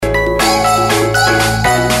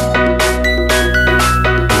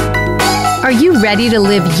ready to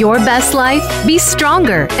live your best life, be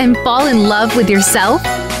stronger, and fall in love with yourself?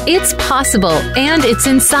 It's possible, and it's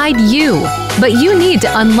inside you. But you need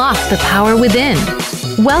to unlock the power within.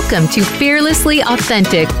 Welcome to Fearlessly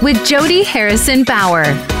Authentic with Jody Harrison Bauer.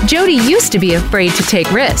 Jody used to be afraid to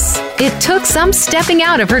take risks. It took some stepping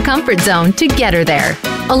out of her comfort zone to get her there.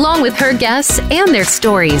 Along with her guests and their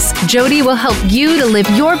stories, Jody will help you to live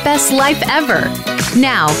your best life ever.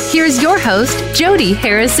 Now, here's your host, Jody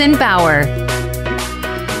Harrison Bauer.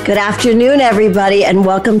 Good afternoon, everybody, and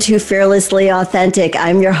welcome to Fearlessly Authentic.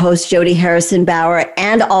 I'm your host, Jody Harrison Bauer,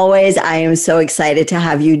 and always, I am so excited to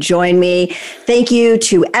have you join me. Thank you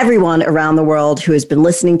to everyone around the world who has been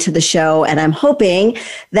listening to the show, and I'm hoping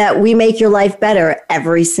that we make your life better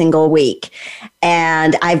every single week.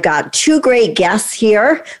 And I've got two great guests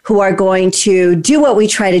here who are going to do what we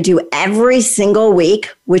try to do every single week,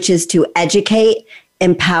 which is to educate,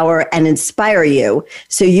 empower, and inspire you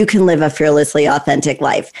so you can live a fearlessly authentic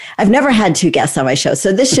life. I've never had two guests on my show,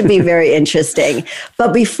 so this should be very interesting.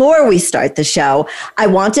 But before we start the show, I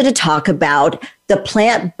wanted to talk about the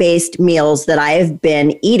plant-based meals that I have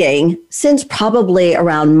been eating since probably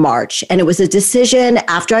around March. And it was a decision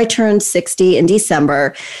after I turned 60 in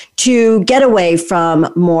December to get away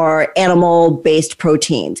from more animal-based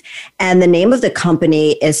proteins. And the name of the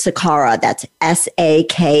company is Sakara. That's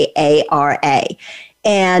Sakara.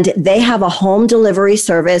 And they have a home delivery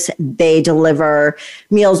service. They deliver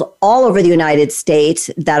meals all over the United States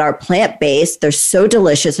that are plant-based. They're so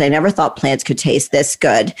delicious. I never thought plants could taste this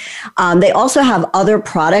good. They also have other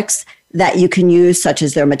products that you can use, such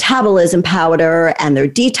as their metabolism powder and their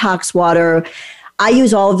detox water. I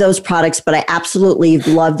use all of those products, but I absolutely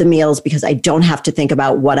love the meals because I don't have to think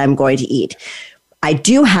about what I'm going to eat. I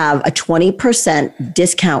do have a 20%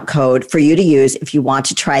 discount code for you to use if you want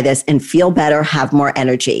to try this and feel better, have more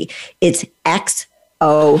energy. It's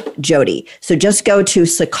XOJody. So just go to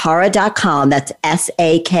sakara.com. That's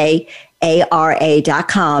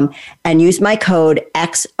SAKARA.com and use my code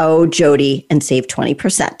XOJody and save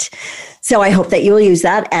 20%. So I hope that you will use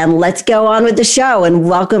that. And let's go on with the show and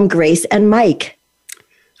welcome Grace and Mike.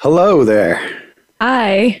 Hello there.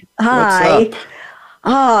 Hi. Hi. What's up?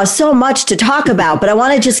 Oh, so much to talk about, but I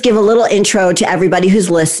want to just give a little intro to everybody who's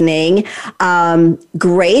listening.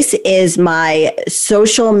 Grace is my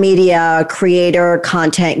social media creator,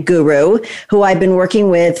 content guru, who I've been working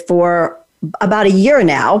with for about a year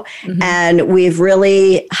now. Mm-hmm. And we've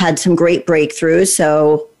really had some great breakthroughs.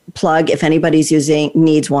 So plug if anybody's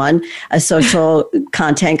needs one, a social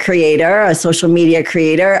content creator, a social media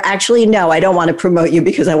creator. Actually, no, I don't want to promote you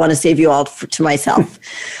because I want to save you all to myself.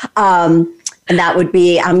 And that would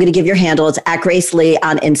be, I'm going to give your handle. It's at Grace Lee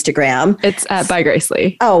on Instagram. It's at by Grace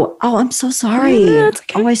Lee. Oh, I'm so sorry.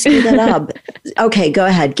 Okay. Oh, I screwed that up. Okay, go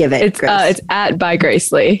ahead. Give it. It's at by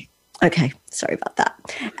Grace Lee. Okay. Sorry about that.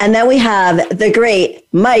 And then we have the great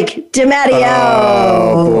Mike DiMatteo.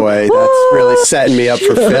 Oh boy, that's really setting me up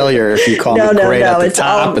for failure if you call me great at the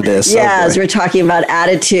top of this. Yes, we're talking about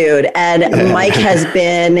attitude. And Mike has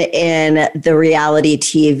been in the reality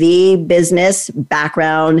TV business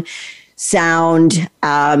background, sound,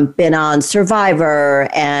 been on Survivor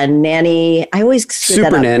and Nanny. I always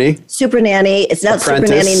Super Nanny. Super Nanny. It's not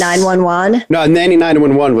Apprentice. Super Nanny 911. No, Nanny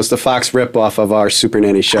 911 was the Fox ripoff of our Super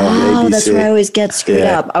Nanny show on ABC. Oh, that's where I always get screwed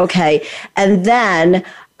up. Okay. And then,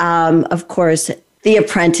 of course, The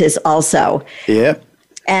Apprentice also. Yep.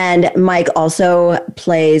 And Mike also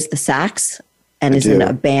plays the sax and is in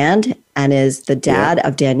a band and is the dad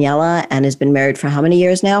of Daniela and has been married for how many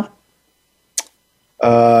years now?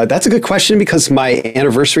 That's a good question because my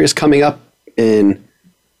anniversary is coming up in,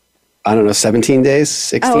 17 days,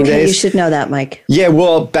 16 days. You should know that, Mike. Yeah,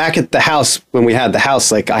 well, back at the house, when we had the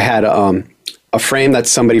house, like I had a frame that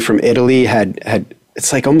somebody from Italy had,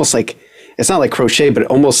 it's like almost like, it's not like crochet, but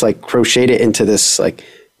almost like crocheted it into this, like,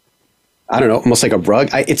 I don't know, almost like a rug.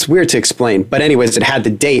 It's weird to explain. But anyways, it had the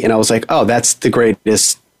date and I was like, oh, that's the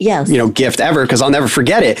greatest, gift ever because I'll never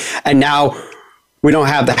forget it. And now we don't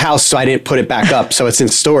have the house, so I didn't put it back up. So it's in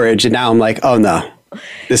storage. And now I'm like, oh, no,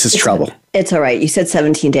 this is trouble. It's all right. You said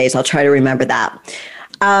 17 days. I'll try to remember that.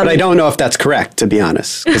 But I don't know if that's correct, to be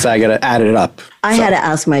honest, because I got to add it up. I had to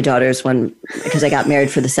ask my daughters because I got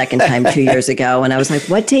married for the second time 2 years ago. And I was like,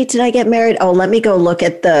 what date did I get married? Oh, let me go look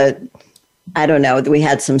at I don't know. We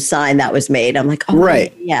had some sign that was made. I'm like, oh,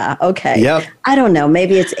 right. Yeah. Okay. Yep. I don't know.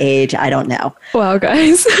 Maybe it's age. I don't know. Wow,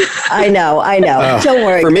 guys. I know. Don't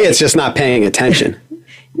worry. For me, it's just not paying attention.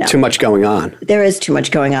 No. Too much going on. There is too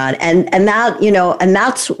much going on. And that, and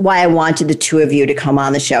that's why I wanted the two of you to come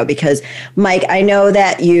on the show because Mike, I know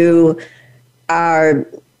that you are,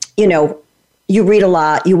 you read a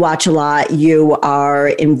lot, you watch a lot, you are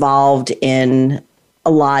involved in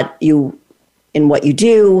a lot, in what you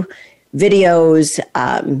do, videos.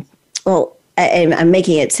 I'm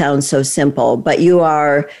making it sound so simple, but you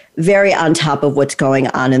are very on top of what's going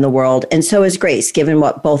on in the world. And so is Grace, given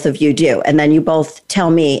what both of you do. And then you both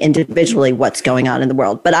tell me individually what's going on in the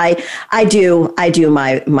world. But I do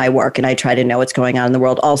my work, and I try to know what's going on in the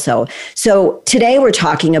world also. So today we're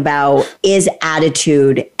talking about, is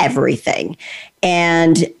attitude everything?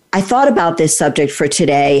 And I thought about this subject for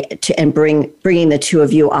today and bringing the two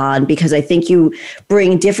of you on, because I think you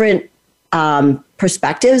bring different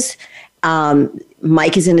perspectives.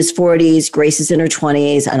 Mike is in his 40s, Grace is in her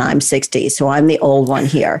 20s, and I'm 60. So I'm the old one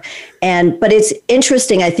here. But it's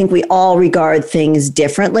interesting. I think we all regard things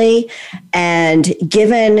differently. And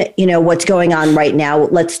given, what's going on right now,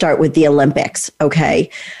 let's start with the Olympics. Okay.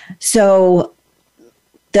 So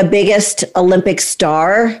the biggest Olympic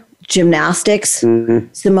star, gymnastics,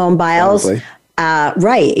 Simone Biles. Probably.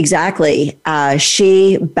 Right, exactly.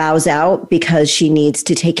 She bows out because she needs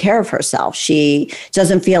to take care of herself. She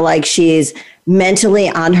doesn't feel like she's mentally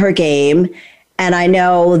on her game. And I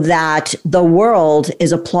know that the world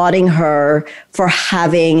is applauding her for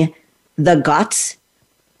having the guts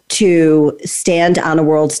to stand on a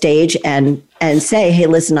world stage and say, hey,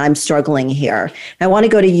 listen, I'm struggling here. I want to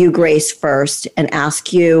go to you, Grace, first and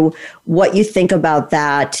ask you what you think about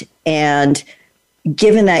that. And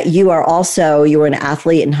given that you were an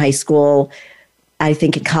athlete in high school, I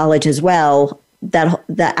think in college as well, that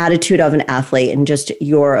the attitude of an athlete and just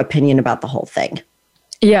your opinion about the whole thing.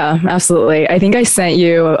 Yeah, absolutely. I think I sent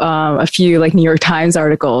you a few New York Times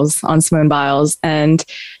articles on Simone Biles and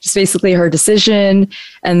just basically her decision.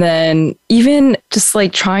 And then even just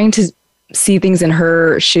trying to see things in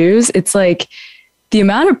her shoes. It's the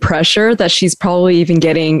amount of pressure that she's probably even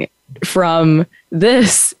getting from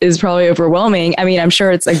this is probably overwhelming. I mean, I'm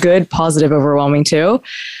sure it's a good, positive, overwhelming too,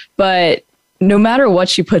 but no matter what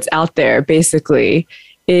she puts out there, basically,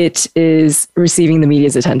 it is receiving the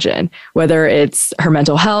media's attention, whether it's her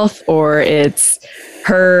mental health or it's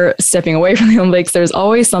her stepping away from the Olympics. There's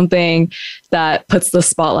always something that puts the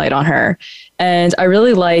spotlight on her. And I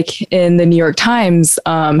really like in the New York Times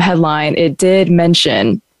headline, it did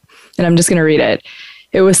mention, and I'm just going to read it.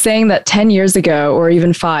 It was saying that 10 years ago, or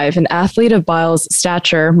even 5, an athlete of Biles'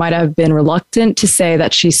 stature might have been reluctant to say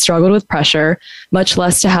that she struggled with pressure, much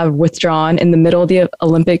less to have withdrawn in the middle of the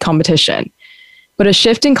Olympic competition. But a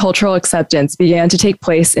shift in cultural acceptance began to take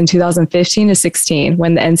place in 2015 to 16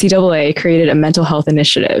 when the NCAA created a mental health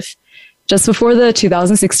initiative. Just before the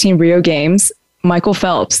 2016 Rio Games, Michael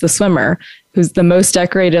Phelps, the swimmer, who's the most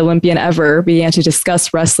decorated Olympian ever, began to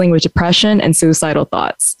discuss wrestling with depression and suicidal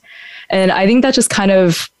thoughts. And I think that just kind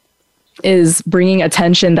of is bringing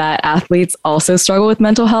attention that athletes also struggle with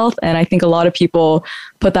mental health. And I think a lot of people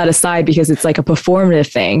put that aside because it's a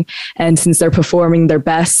performative thing. And since they're performing their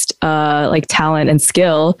best talent and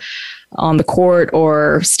skill on the court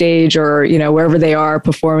or stage or, wherever they are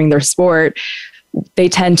performing their sport, they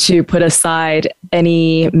tend to put aside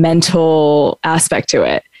any mental aspect to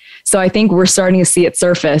it. So I think we're starting to see it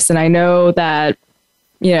surface. And I know that,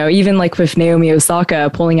 even with Naomi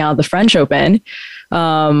Osaka pulling out of the French Open,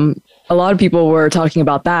 a lot of people were talking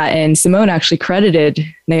about that. And Simone actually credited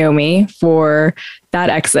Naomi for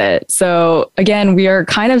that exit. So again, we are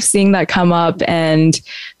kind of seeing that come up and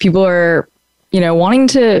people are, wanting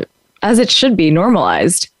to, as it should be,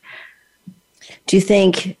 normalized. Do you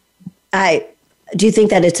think that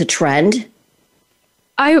it's a trend?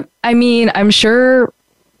 I mean, I'm sure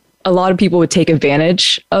a lot of people would take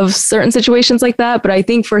advantage of certain situations like that. But I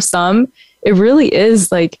think for some, it really is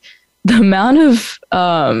the amount of,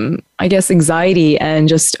 anxiety and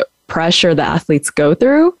just pressure that athletes go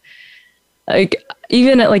through.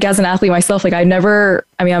 Even as an athlete myself, I'm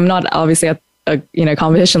not obviously at a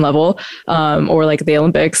competition level or the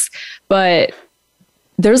Olympics, but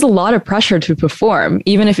there's a lot of pressure to perform,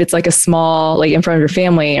 even if it's a small, in front of your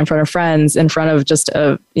family, in front of friends, in front of just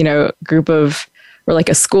a, group of, or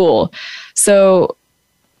a school. So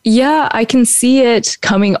yeah, I can see it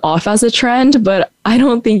coming off as a trend, but I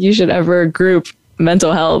don't think you should ever group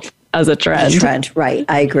mental health as a trend. Right.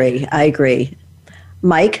 I agree.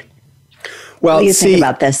 Mike, well, what do you think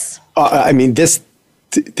about this?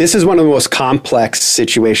 This is one of the most complex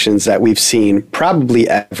situations that we've seen probably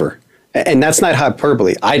ever. And that's not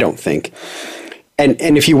hyperbole, I don't think. And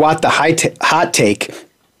if you want the hot take,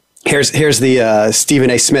 here's the Stephen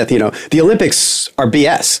A. Smith, the Olympics are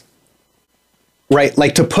BS, right?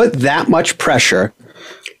 To put that much pressure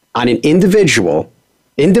on an individual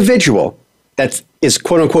that is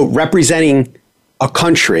quote unquote representing a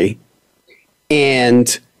country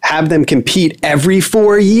and have them compete every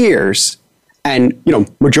 4 years, and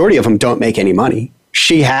majority of them don't make any money.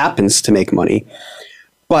 She happens to make money,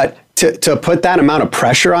 but to put that amount of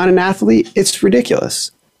pressure on an athlete, it's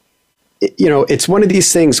ridiculous. It's one of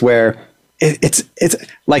these things where it's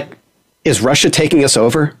like, is Russia taking us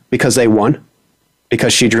over because they won,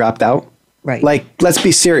 because she dropped out? Right. Like, let's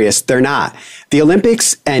be serious. They're not. The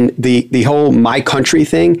Olympics and the whole my country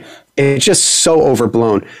thing, it's just so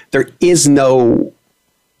overblown. There is no,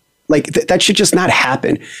 that should just not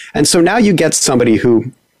happen. And so now you get somebody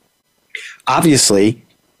who obviously,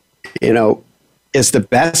 is the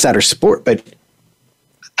best at her sport, but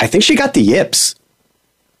I think she got the yips,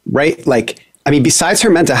 right? Besides her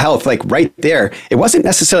mental health, right there, it wasn't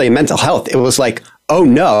necessarily mental health. It was like, oh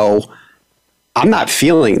no, I'm not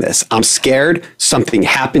feeling this. I'm scared. Something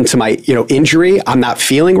happened to my, injury. I'm not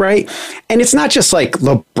feeling right. And it's not just like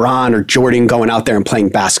LeBron or Jordan going out there and playing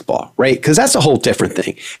basketball, right? Because that's a whole different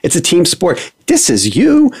thing. It's a team sport. This is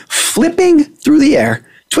you flipping through the air,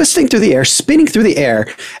 twisting through the air, spinning through the air.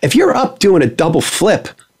 If you're up doing a double flip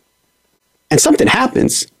and something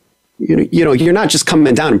happens, you're not just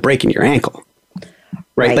coming down and breaking your ankle,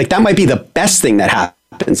 right? Like that might be the best thing that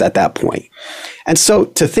happens at that point. And so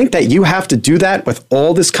to think that you have to do that with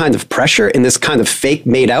all this kind of pressure in this kind of fake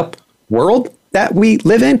made up world that we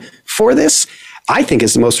live in for this, I think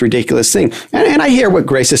is the most ridiculous thing. And I hear what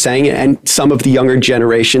Grace is saying, and some of the younger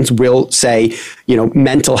generations will say,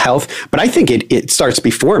 mental health, but I think it starts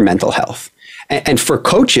before mental health. And for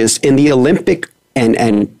coaches in the Olympic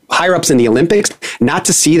and higher ups in the Olympics, not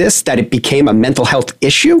to see this, that it became a mental health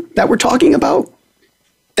issue that we're talking about,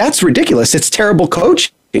 that's ridiculous. It's terrible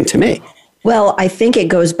coaching to me. Well, I think it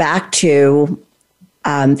goes back to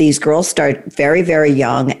these girls start very, very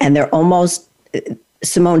young, and they're almost,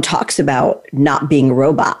 Simone talks about not being a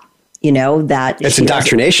robot, that it's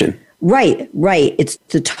indoctrination. Right. It's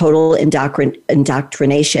the total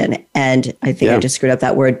indoctrination. And I think I just screwed up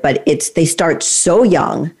that word, but they start so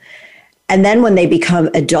young. And then when they become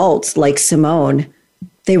adults like Simone,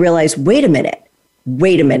 they realize, wait a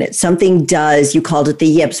minute, something does, you called it the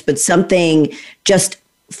yips, but something just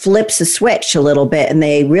flips a switch a little bit, and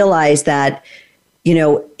they realize that,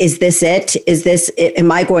 is this it? Is this it? Am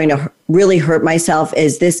I going to really hurt myself?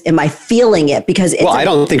 Am I feeling it? Because I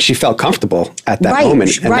don't think she felt comfortable at that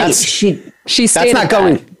moment. And she stayed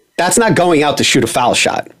that's not going out to shoot a foul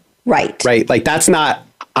shot. Right. Like that's not,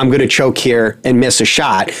 I'm going to choke here and miss a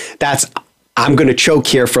shot. That's, I'm going to choke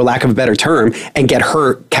here, for lack of a better term, and get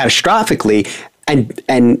hurt catastrophically.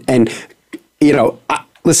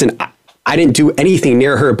 Listen, I didn't do anything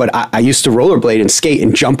near her, but I used to rollerblade and skate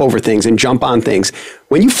and jump over things and jump on things.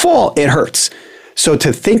 When you fall, it hurts. So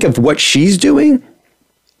to think of what she's doing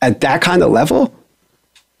at that kind of level,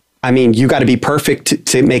 you got to be perfect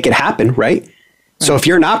to make it happen, right? So if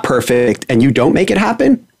you're not perfect and you don't make it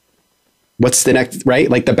happen, what's the next, right?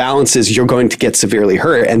 Like the balance is you're going to get severely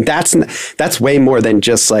hurt. And that's way more than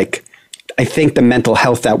just I think the mental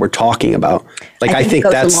health that we're talking about. I think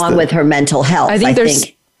it goes that's along with her mental health. I think there's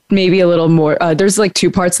maybe a little more, there's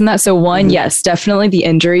 2 parts in that. So one, yes, definitely the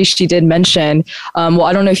injury. She did mention, I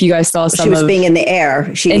don't know if you guys saw some she was being in the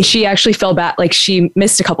air. And she actually fell back, she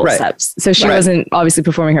missed a couple of steps. So she wasn't obviously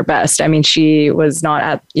performing her best. She was not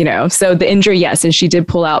at, so the injury, yes. And she did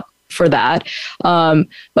pull out for that. But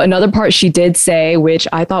another part she did say, which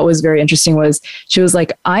I thought was very interesting, was she was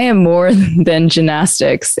like, I am more than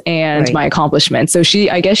gymnastics and my accomplishments. So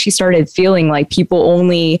I guess she started feeling like people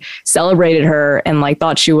only celebrated her and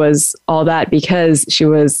thought she was all that because she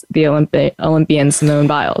was the Olympian Simone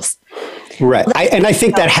Biles. Right. I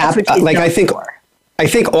think that happened. I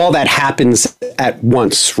think all that happens at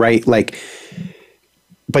once, right?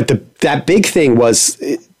 But that big thing was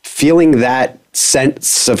feeling that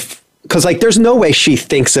sense of, because there's no way she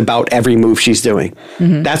thinks about every move she's doing.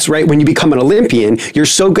 Mm-hmm. That's right. When you become an Olympian, you're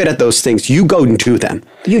so good at those things. You go and do them.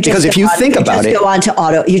 Because if you think about it, go on to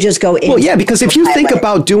auto. You just go in. Well, yeah, because if you think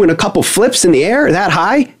about doing a couple flips in the air that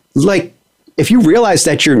high, if you realize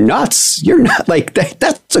that you're nuts, you're not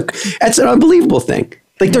that's an unbelievable thing.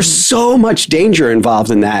 There's so much danger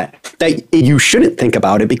involved in that you shouldn't think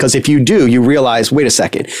about it, because if you do, you realize, wait a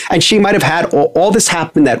second. And she might have had all this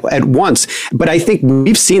happen at once. But I think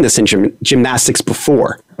we've seen this in gymnastics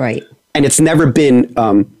before. Right. And it's never been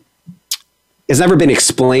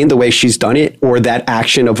explained the way she's done it, or that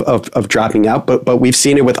action of dropping out. But we've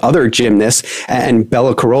seen it with other gymnasts, and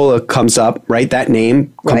Bella Carolla comes up, right? That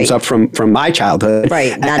name comes up from my childhood.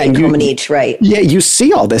 Right. Nadia Comaneci, right. Yeah. You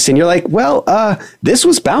see all this and you're like, well, this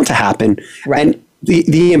was bound to happen. Right. And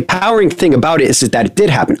the empowering thing about it is that it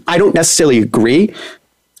did happen. I don't necessarily agree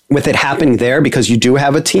with it happening there, because you do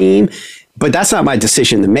have a team, but that's not my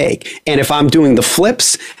decision to make. And if I'm doing the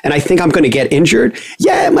flips and I think I'm going to get injured,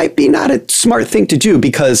 yeah, it might be not a smart thing to do,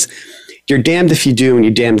 because you're damned if you do and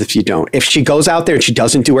you're damned if you don't. If she goes out there and she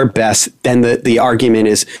doesn't do her best, then the argument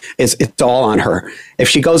is it's all on her. If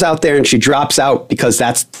she goes out there and she drops out because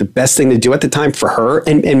that's the best thing to do at the time for her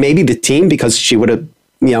and maybe the team, because she would have,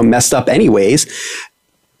 messed up anyways.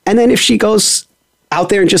 And then if she goes out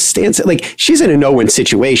there and just stands, like, she's in a no-win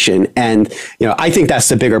situation. And, I think that's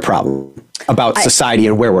the bigger problem about society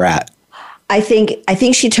and where we're at. I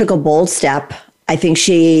think she took a bold step. I think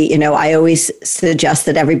she, I always suggest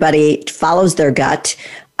that everybody follows their gut.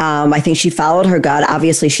 I think she followed her gut.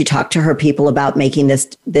 Obviously, she talked to her people about making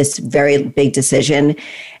this very big decision.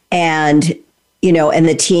 And, and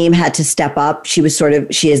the team had to step up. She is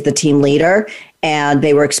the team leader, and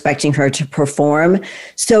they were expecting her to perform.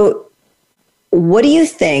 So what do you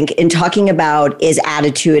think, in talking about is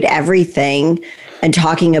attitude everything and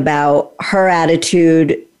talking about her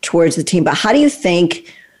attitude towards the team, but how do you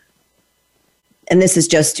think, and this is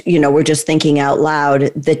just, we're just thinking out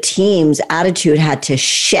loud, the team's attitude had to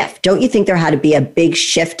shift? Don't you think there had to be a big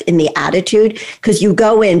shift in the attitude? Because you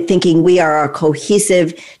go in thinking we are a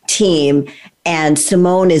cohesive team and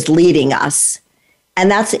Simone is leading us. And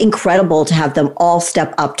that's incredible to have them all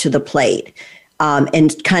step up to the plate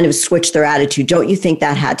and kind of switch their attitude. Don't you think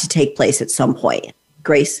that had to take place at some point?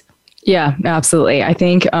 Grace? Yeah, absolutely. I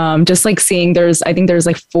think just like seeing there's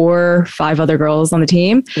like 4 or 5 other girls on the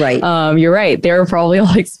team. Right. You're right. They're probably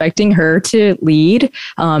all expecting her to lead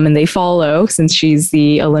and they follow since she's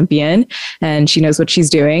the Olympian and she knows what she's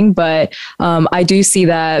doing. But I do see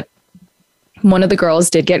that one of the girls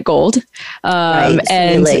did get gold. Right.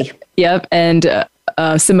 And really? Yep. And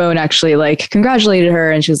Simone actually like congratulated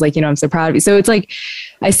her and she was like, I'm so proud of you. So it's like,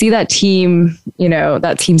 I see that team,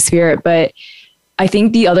 that team spirit, but I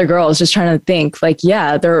think the other girl is just trying to think like,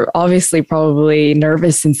 yeah, they're obviously probably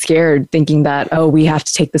nervous and scared thinking that, oh, we have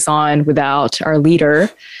to take this on without our leader.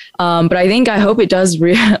 But I hope it does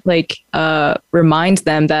remind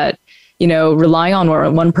them that, relying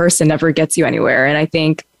on one person never gets you anywhere. And I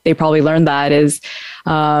think they probably learned that is,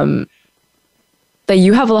 that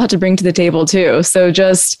you have a lot to bring to the table too. So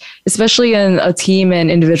just, especially in a team and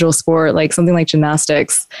individual sport, like something like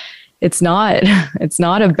gymnastics, it's not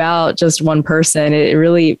about just one person. It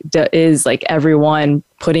really is like everyone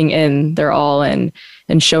putting in their all and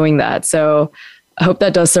showing that. So I hope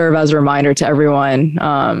that does serve as a reminder to everyone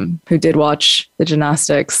who did watch the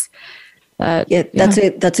gymnastics.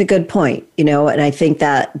 That's a good point, and I think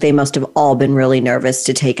that they must have all been really nervous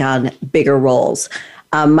to take on bigger roles.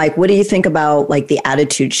 Mike, what do you think about like the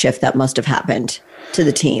attitude shift that must have happened to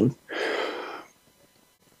the team?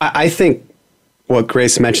 I think what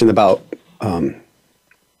Grace mentioned about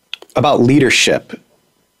leadership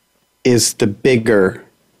is the bigger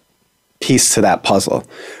piece to that puzzle,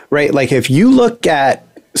 right? Like if you look at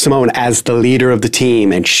Simone as the leader of the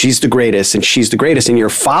team and she's the greatest and you're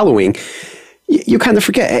following, you kind of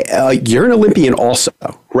forget you're an Olympian also,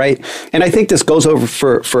 right? And I think this goes over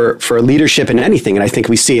for leadership in anything. And I think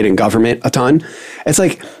we see it in government a ton. It's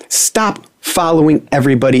like, stop following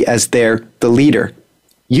everybody as they're the leader.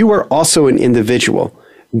 You are also an individual.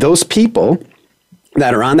 Those people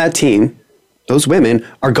that are on that team, those women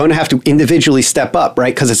are going to have to individually step up,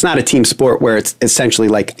 right? Because it's not a team sport where it's essentially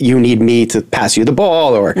like you need me to pass you the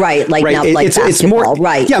ball, or right, like right? Not like it's more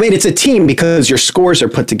right. Yeah, I mean it's a team because your scores are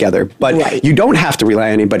put together, but right. You don't have to rely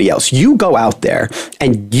on anybody else. You go out there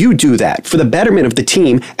and you do that for the betterment of the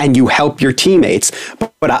team, and you help your teammates.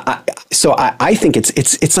 But I think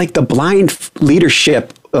it's like the blind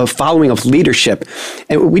leadership. Following of leadership.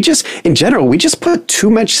 And we just put too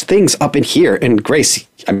much things up in here. And Grace,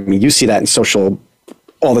 I mean, you see that in social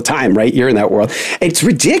all the time, right? You're in that world. It's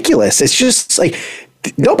ridiculous. It's just like,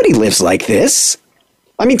 nobody lives like this.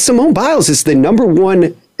 I mean, Simone Biles is the number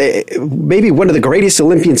one, maybe one of the greatest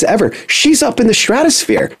Olympians ever. She's up in the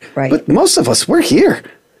stratosphere. Right. But most of us, we're here.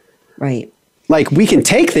 Right. Like we can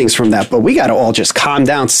take things from that, but we got to all just calm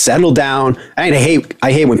down, settle down. I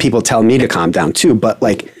hate when people tell me to calm down too, but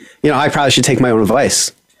like, I probably should take my own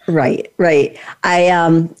advice. Right.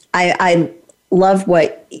 I love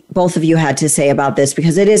what both of you had to say about this,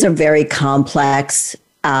 because it is a very complex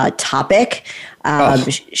topic.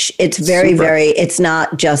 It's very, it's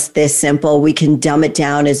not just this simple. We can dumb it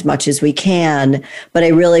down as much as we can, but I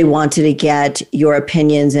really wanted to get your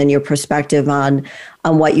opinions and your perspective on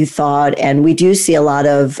what you thought. And we do see a lot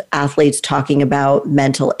of athletes talking about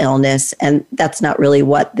mental illness, and that's not really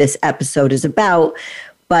what this episode is about.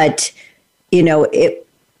 But,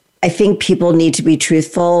 I think people need to be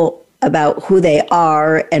truthful about who they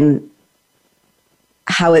are and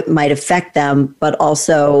how it might affect them, but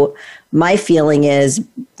also my feeling is,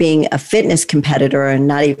 being a fitness competitor, and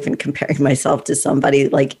not even comparing myself to somebody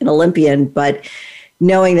like an Olympian, but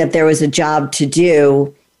knowing that there was a job to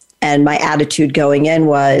do, and my attitude going in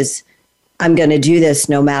was, I'm going to do this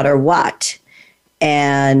no matter what.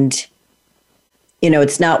 And,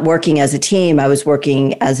 it's not working as a team. I was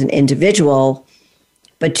working as an individual,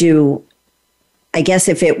 but I guess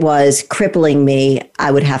if it was crippling me,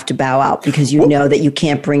 I would have to bow out, because know that you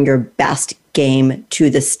can't bring your best game to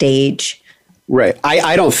the stage. Right.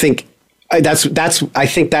 I don't think I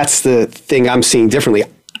think that's the thing I'm seeing differently.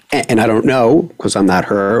 And I don't know, because I'm not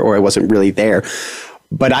her, or I wasn't really there,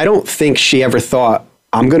 but I don't think she ever thought,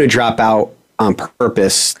 I'm going to drop out on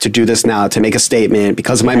purpose to do this now, to make a statement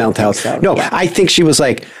because of my mental health. So. No, yeah. I think she was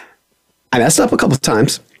like, I messed up a couple of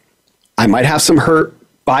times. I might have some hurt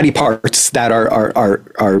body parts that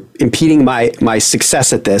are impeding my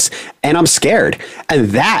success at this, and I'm scared. And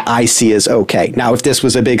that I see as okay. Now, if this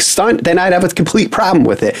was a big stunt, then I'd have a complete problem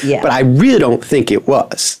with it. Yeah. But I really don't think it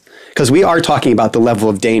was. Because we are talking about the level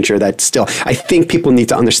of danger that still, I think people need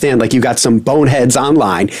to understand, like, you got some boneheads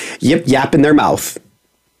online, yapping their mouth.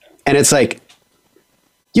 And it's like,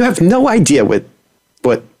 you have no idea what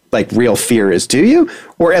like real fear is, do you?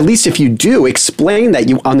 Or at least if you do, explain that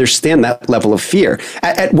you understand that level of fear.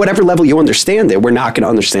 At whatever level you understand it, we're not going to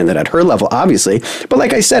understand it at her level, obviously. But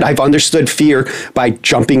like I said, I've understood fear by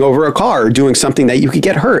jumping over a car or doing something that you could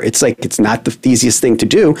get hurt. It's like, it's not the easiest thing to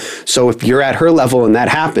do. So if you're at her level and that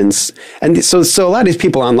happens, and so a lot of these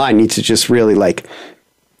people online need to just really like,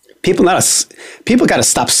 people got to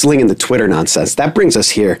stop slinging the Twitter nonsense. That brings us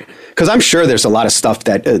here. Because I'm sure there's a lot of stuff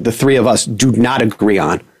that the three of us do not agree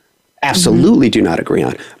on. Absolutely do not agree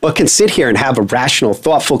on, but can sit here and have a rational,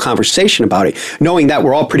 thoughtful conversation about it, knowing that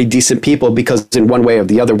we're all pretty decent people because in one way or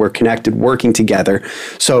the other, we're connected, working together.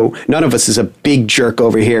 So none of us is a big jerk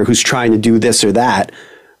over here who's trying to do this or that.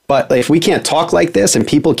 But if we can't talk like this and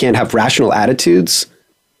people can't have rational attitudes,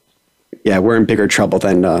 yeah, we're in bigger trouble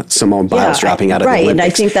than Simone Biles dropping out of the Olympics. And I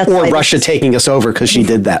think that's or Russia taking us over because she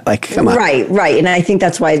did that. Like, come on. Right. And I think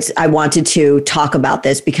that's why I wanted to talk about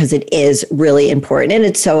this, because it is really important and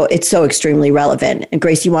it's so extremely relevant. And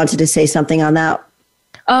Grace, you wanted to say something on that?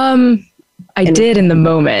 I did in the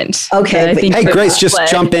moment. Okay. Hey, Grace, just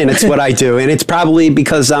jump in. It's what I do. And it's probably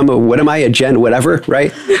because I'm a gen, whatever,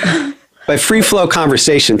 right? But free flow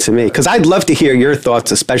conversation to me, because I'd love to hear your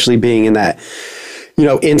thoughts, especially being in that,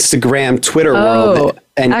 Instagram, Twitter world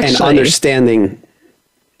and understanding.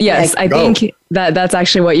 Yes, I think that's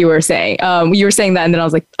actually what you were saying. You were saying that, and then I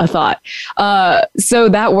was like, a thought. So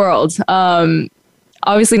that world,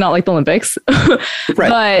 obviously not like the Olympics, right.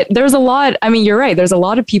 But there's a lot. I mean, you're right. There's a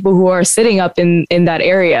lot of people who are sitting up in that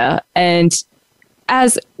area. And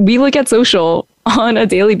as we look at social on a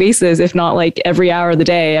daily basis, if not like every hour of the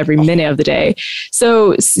day, every minute of the day.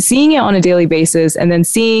 So seeing it on a daily basis and then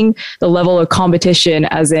seeing the level of competition,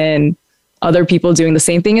 as in other people doing the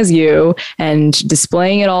same thing as you and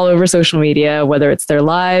displaying it all over social media, whether it's their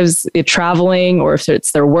lives, traveling, or if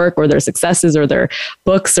it's their work or their successes or their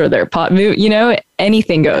books or their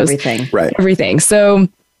anything goes. Everything. Right. Everything. So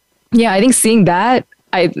yeah, I think seeing that,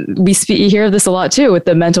 we hear this a lot too with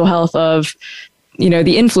the mental health of, the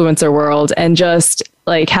influencer world, and just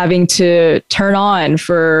like having to turn on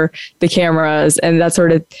for the cameras and that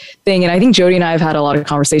sort of thing. And I think Jody and I have had a lot of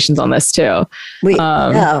conversations on this too. We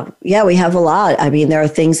have a lot. I mean, there are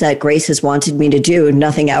things that Grace has wanted me to do,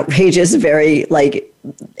 nothing outrageous, very like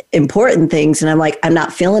important things. And I'm like, I'm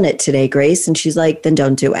not feeling it today, Grace. And she's like, then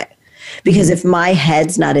don't do it. Because if my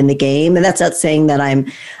head's not in the game, and that's not saying that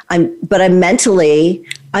but I'm mentally,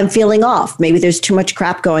 I'm feeling off. Maybe there's too much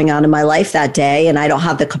crap going on in my life that day, and I don't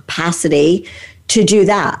have the capacity to do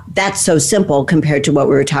that. That's so simple compared to what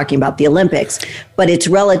we were talking about, the Olympics. But it's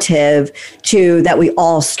relative to that we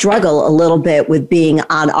all struggle a little bit with being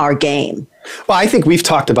on our game. Well, I think we've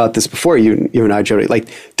talked about this before, you and I, Jody. Like,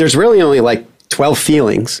 there's really only like 12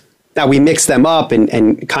 feelings. Now, we mix them up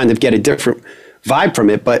and kind of get a different vibe from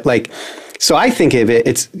it. But like, so I think of it,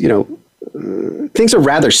 it's, things are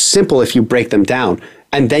rather simple if you break them down.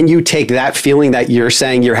 And then you take that feeling that you're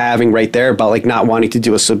saying you're having right there about like not wanting to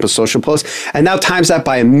do a simple social post, and now times that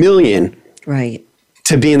by 1 million, right,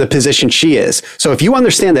 to be in the position she is. So if you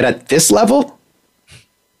understand that at this level,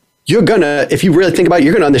 you're gonna, if you really think about it,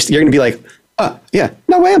 you're gonna understand. You're gonna be like, oh yeah,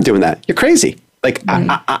 no way I'm doing that. You're crazy. Like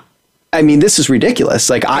I mean, this is ridiculous.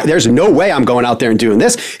 Like, there's no way I'm going out there and doing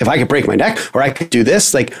this. If I could break my neck or I could do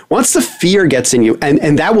this, like once the fear gets in you,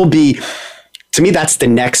 and that will be, to me, that's the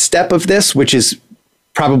next step of this, which is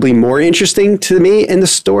probably more interesting to me in the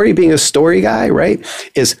story, being a story guy, right?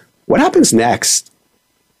 Is what happens next?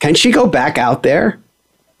 Can she go back out there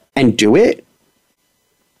and do it?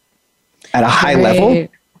 at a high level?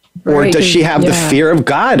 Or does she have the fear of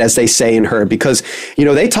God, as they say in her? Because,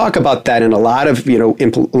 they talk about that in a lot of,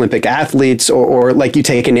 Olympic athletes or like you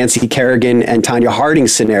take a Nancy Kerrigan and Tanya Harding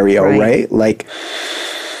scenario, right? Like,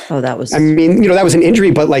 that was an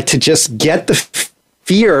injury, but like to just get the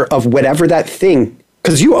fear of whatever that thing,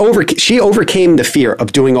 because she overcame the fear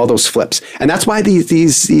of doing all those flips. And that's why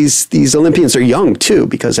these Olympians are young too,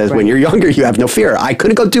 because when you're younger, you have no fear. I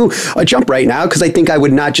couldn't go do a jump right now because I think I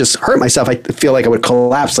would not just hurt myself. I feel like I would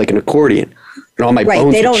collapse like an accordion. And all my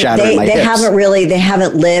bones would shatter in my hips. They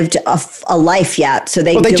haven't lived a life yet. So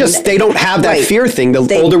they don't have that fear thing.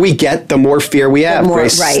 The older we get, the more fear we have,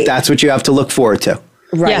 Grace. That's what you have to look forward to.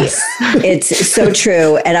 Right. Yes. It's so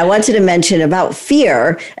true. And I wanted to mention about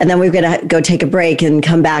fear, and then we're going to go take a break and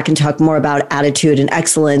come back and talk more about attitude and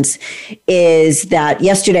excellence, is that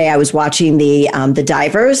yesterday I was watching the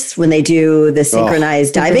divers when they do the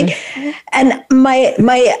synchronized diving, and my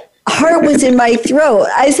heart was in my throat.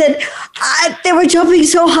 I said, they were jumping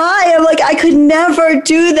so high. I'm like, I could never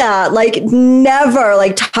do that. Like, never.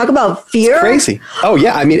 Like, talk about fear. It's crazy. Oh,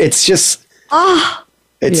 yeah. I mean, it's just...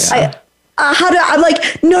 I'm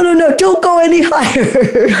like, no, don't go any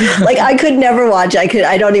higher. Like, I could never watch. I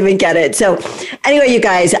don't even get it. So anyway, you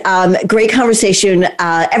guys, great conversation.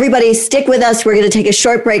 Everybody stick with us. We're going to take a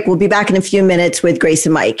short break. We'll be back in a few minutes with Grace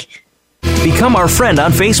and Mike. Become our friend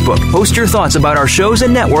on Facebook. Post your thoughts about our shows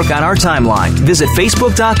and network on our timeline. Visit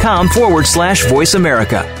facebook.com/Voice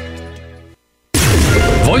America.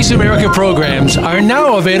 Voice America programs are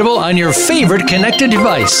now available on your favorite connected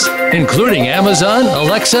device, including Amazon,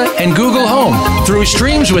 Alexa, and Google Home. Through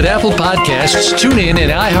streams with Apple Podcasts, TuneIn,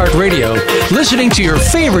 and iHeartRadio, listening to your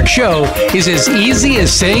favorite show is as easy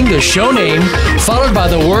as saying the show name followed by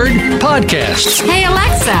the word podcast. Hey,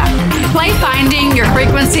 Alexa, play Finding Your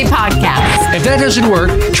Frequency podcast. If that doesn't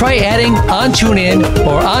work, try adding on TuneIn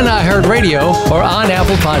or on iHeartRadio or on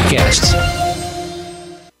Apple Podcasts.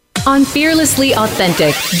 On Fearlessly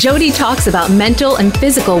Authentic, Jody talks about mental and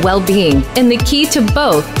physical well-being, and the key to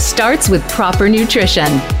both starts with proper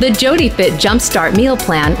nutrition. The Jody Fit Jumpstart Meal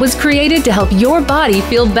Plan was created to help your body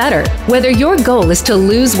feel better. Whether your goal is to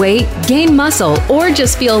lose weight, gain muscle, or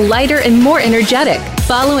just feel lighter and more energetic,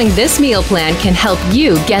 following this meal plan can help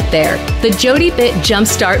you get there. The Jody Fit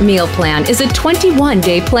Jumpstart Meal Plan is a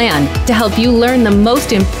 21-day plan to help you learn the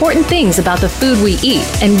most important things about the food we eat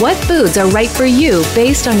and what foods are right for you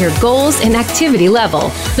based on your goals and activity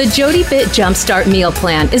level. The Jody Fit Jumpstart Meal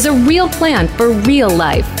Plan is a real plan for real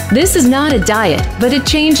life. This is not a diet, but a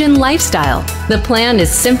change in lifestyle. The plan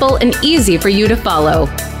is simple and easy for you to follow.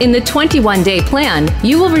 In the 21-day plan,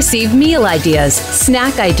 you will receive meal ideas,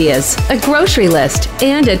 snack ideas, a grocery list,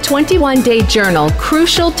 and a 21-day journal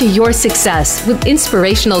crucial to your success with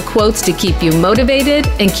inspirational quotes to keep you motivated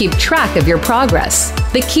and keep track of your progress.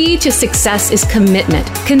 The key to success is commitment,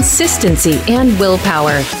 consistency, and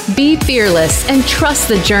willpower. Be fearless and trust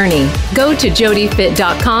the journey. Go to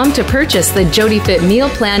jodyfit.com to purchase the Jody Fit Meal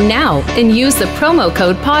Plan now and use the promo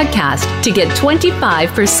code podcast to get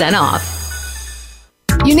 25% off.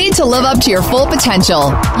 You need to live up to your full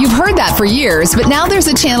potential. You've heard that for years, but now there's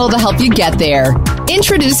a channel to help you get there.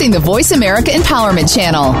 Introducing the Voice America Empowerment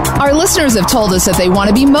Channel. Our listeners have told us that they want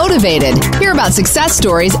to be motivated, hear about success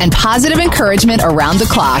stories, and positive encouragement around the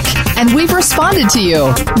clock. And we've responded to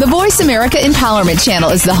you. The Voice America Empowerment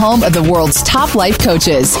Channel is the home of the world's top life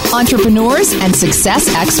coaches, entrepreneurs, and success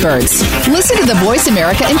experts. Listen to the Voice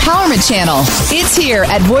America Empowerment Channel. It's here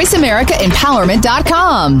at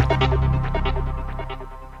voiceamericaempowerment.com.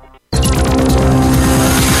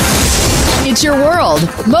 It's your world.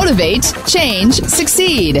 Motivate, change,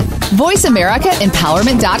 succeed.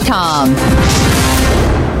 VoiceAmericaEmpowerment.com.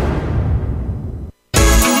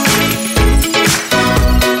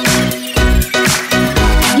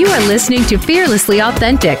 You are listening to Fearlessly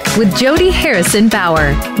Authentic with Jody Harrison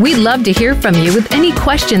Bauer. We'd love to hear from you with any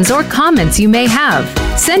questions or comments you may have.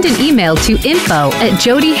 Send an email to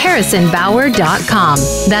info@jodyharrisonbauer.com.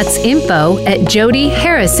 That's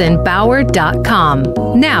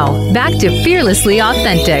info@jodyharrisonbauer.com. Now, back to Fearlessly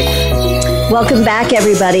Authentic. Welcome back,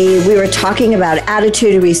 everybody. We were talking about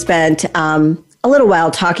attitude. We spent a little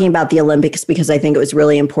while talking about the Olympics because I think it was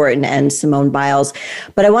really important and Simone Biles.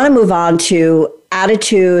 But I want to move on to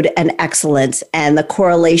attitude and excellence and the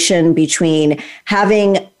correlation between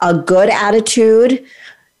having a good attitude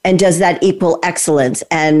and does that equal excellence?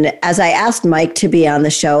 And as I asked Mike to be on the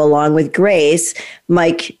show along with Grace,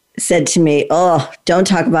 Mike said to me, "Oh, don't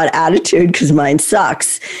talk about attitude because mine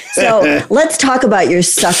sucks." So let's talk about your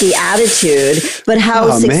sucky attitude, but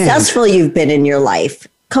how successful you've been in your life.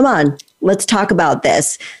 Come on. let's talk about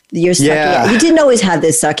this. Your sucky, Yeah. you didn't always have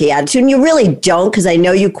this sucky attitude, and you really don't, because I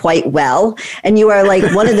know you quite well, and you are like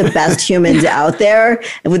one of the best humans out there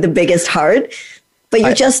with the biggest heart. But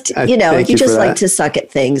you just, you just like to suck at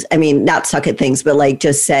things. I mean, not suck at things, but like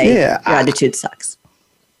just say your attitude sucks.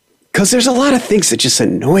 Because there's a lot of things that just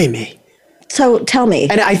annoy me. So tell me.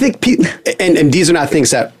 And I think, and these are not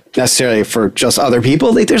things that necessarily for just other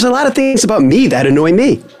people. Like, there's a lot of things about me that annoy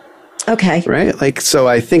me. Okay. Right? Like, so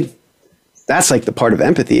I think that's like the part of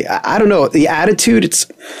empathy. I don't know. The attitude,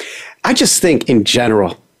 I just think in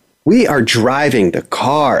general, we are driving the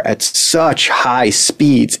car at such high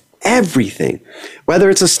speeds. Everything,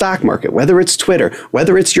 whether it's a stock market, whether it's Twitter,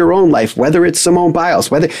 whether it's your own life, whether it's Simone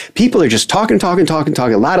Biles, whether people are just talking.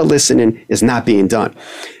 A lot of listening is not being done.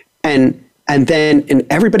 And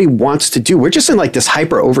everybody wants to do, we're just in like this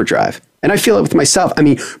hyper overdrive. And I feel it with myself. I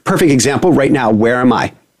mean, perfect example right now. Where am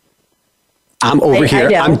I? I'm over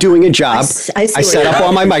here. I'm doing a job. I set up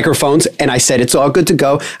all my microphones and I said, it's all good to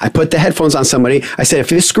go. I put the headphones on somebody. I said, if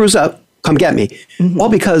this screws up, come get me. Mm-hmm. All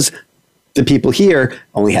because the people here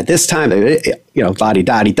only had this time,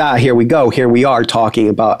 la-di-da-di-da, here we go. Here we are talking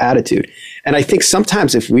about attitude. And I think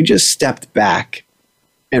sometimes if we just stepped back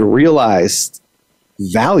and realized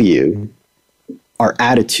value, our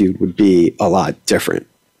attitude would be a lot different.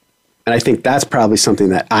 And I think that's probably something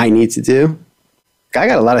that I need to do. I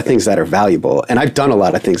got a lot of things that are valuable, and I've done a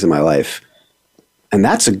lot of things in my life, and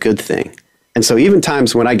that's a good thing. And so even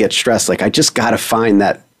times when I get stressed, like I just got to find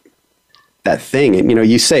that thing. And,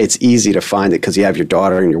 you say it's easy to find it because you have your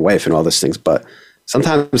daughter and your wife and all those things, but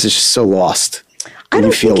sometimes it's just so lost. And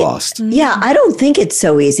you feel lost. Yeah, I don't think it's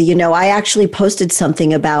so easy. I actually posted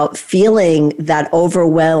something about feeling that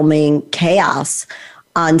overwhelming chaos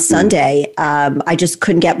on Sunday. I just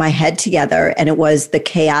couldn't get my head together, and it was the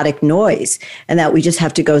chaotic noise, and that we just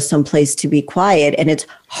have to go someplace to be quiet. And it's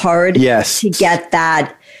hard to get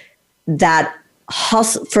that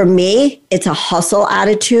hustle. For me, it's a hustle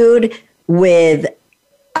attitude with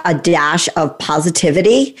a dash of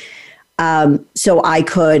positivity. So I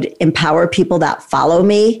could empower people that follow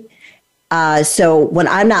me. So when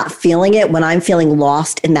I'm not feeling it, when I'm feeling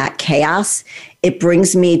lost in that chaos, it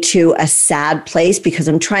brings me to a sad place because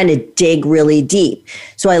I'm trying to dig really deep.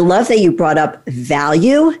 So I love that you brought up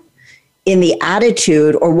value in the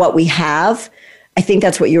attitude or what we have. I think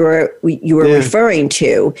that's what you were referring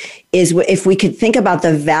to, is if we could think about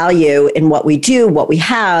the value in what we do, what we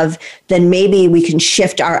have, then maybe we can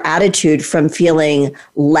shift our attitude from feeling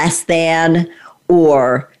less than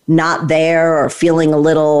or not there or feeling a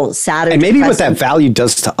little sad. And maybe what that value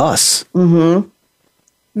does to us. Mm-hmm.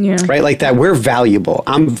 Yeah. Right? Like that we're valuable.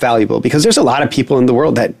 I'm valuable because there's a lot of people in the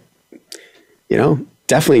world that,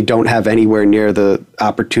 definitely don't have anywhere near the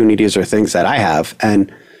opportunities or things that I have.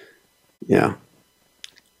 And,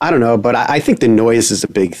 I don't know, but I think the noise is a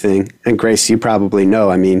big thing. And Grace, you probably know.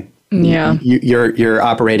 I mean, you're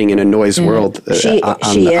operating in a noise world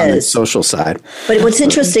on the social side. But what's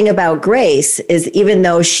interesting about Grace is even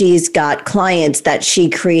though she's got clients that she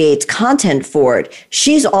creates content for,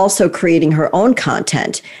 she's also creating her own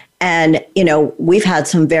content. And, we've had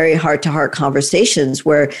some very heart-to-heart conversations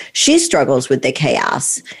where she struggles with the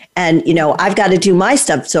chaos. And, I've got to do my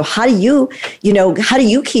stuff. So how do you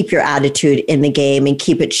keep your attitude in the game and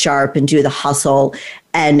keep it sharp and do the hustle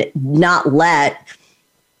and not let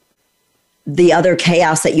the other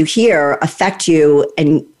chaos that you hear affect you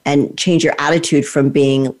and change your attitude from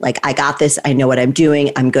being like, I got this, I know what I'm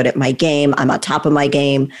doing, I'm good at my game, I'm on top of my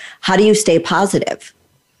game. How do you stay positive?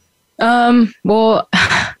 Well,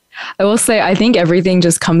 I will say, I think everything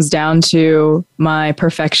just comes down to my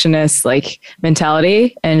perfectionist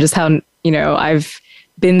mentality and just how, I've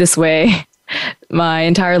been this way my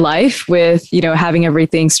entire life with, having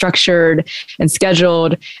everything structured and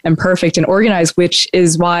scheduled and perfect and organized, which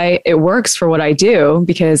is why it works for what I do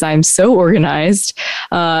because I'm so organized.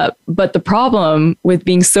 But the problem with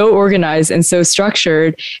being so organized and so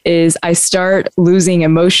structured is I start losing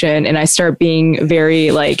emotion and I start being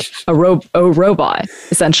very like a robot,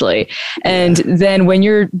 essentially. And then when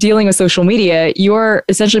you're dealing with social media, you're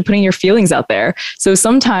essentially putting your feelings out there. So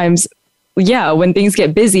sometimes, when things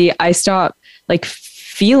get busy, I stop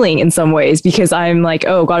feeling in some ways because I'm like,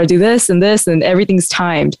 oh, got to do this and everything's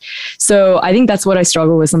timed. So I think that's what I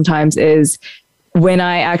struggle with sometimes is when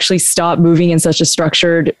I actually stop moving in such a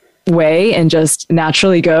structured way and just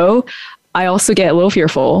naturally go, I also get a little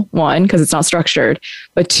fearful, one, because it's not structured,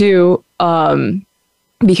 but two,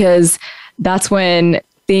 because that's when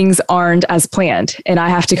things aren't as planned and I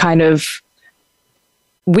have to kind of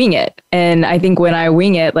wing it. And I think when I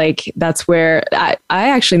wing it, that's where I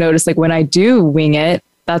actually notice when I do wing it,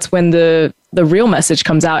 that's when the the real message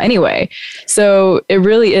comes out anyway. So it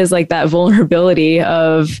really is like that vulnerability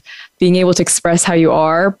of being able to express how you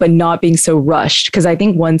are, but not being so rushed. Because I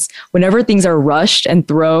think whenever things are rushed and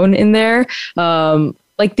thrown in there,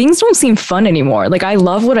 like things don't seem fun anymore. Like I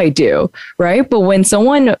love what I do, right? But when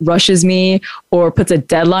someone rushes me or puts a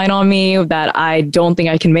deadline on me that I don't think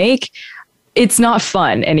I can make, it's not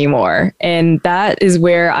fun anymore. And that is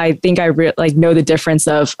where I think I know the difference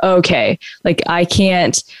of, okay, like I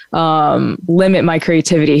can't limit my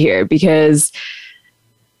creativity here because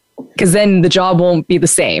then the job won't be the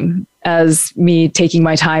same as me taking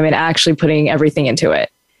my time and actually putting everything into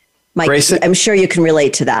it. Mike, Grace, I'm sure you can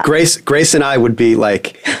relate to that. Grace and I would be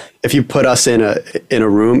like, if you put us in a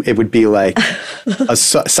room, it would be like a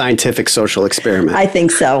scientific social experiment. I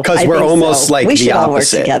think so. Because we're almost like the opposite. We should all work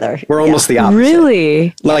together. We're almost the opposite.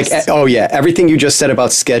 Really? Like, yes. Oh yeah, everything you just said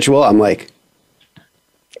about schedule, I'm like,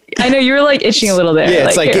 I know you were like itching a little there. Yeah,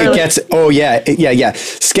 it's like it gets. Oh yeah.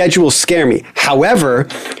 Schedules scare me. However,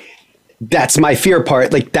 that's my fear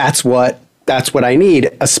part. Like that's what I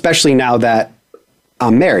need, especially now that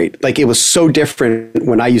I'm married. Like it was so different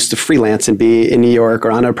when I used to freelance and be in New York or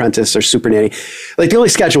on an apprentice or super nanny. Like the only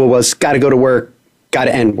schedule was got to go to work, got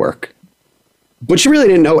to end work. But you really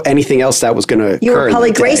didn't know anything else that was going to occur. You were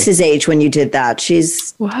probably Grace's age when you did that.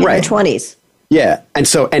 She's in her 20s. Yeah.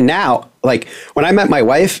 And now, like when I met my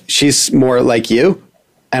wife, she's more like you.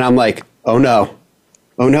 And I'm like, oh no,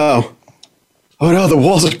 the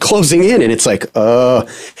walls are closing in. And it's like,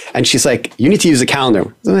 and she's like, you need to use a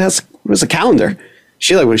calendar. What's a calendar?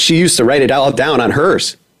 She used to write it all down on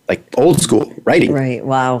hers, like old school writing. Right.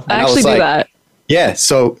 Wow. I actually do that. Yeah.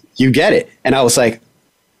 So you get it. And I was like,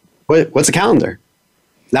 what's a calendar?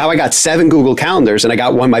 Now I got 7 Google calendars and I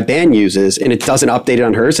got one my band uses and it doesn't update it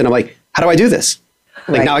on hers. And I'm like, how do I do this?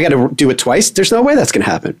 Like now I got to do it twice. There's no way that's going to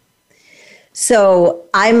happen. So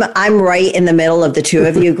I'm right in the middle of the two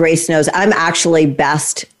of you. Grace knows I'm actually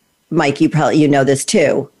best. Mike, you know this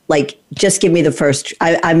too. Like, just give me the first.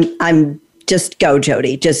 I'm just go,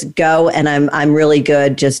 Jody. Just go, and I'm really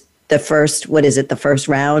good. Just the first. What is it? The first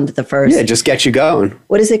round. The first. Yeah, just get you going.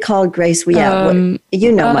 What is it called, Grace? Mike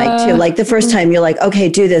too. Like the first time you're like, okay,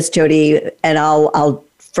 do this, Jody, and I'll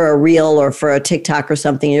for a reel or for a TikTok or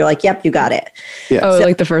something. You're like, yep, you got it. Yeah. Oh, so,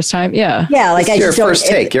 like the first time? Yeah. Yeah. Like you're a first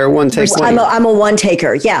take. You're a one take. I'm a one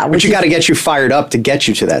taker. Yeah. But you got to get you fired up to get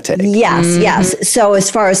you to that take. Yes. Mm-hmm. Yes. So as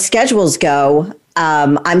far as schedules go,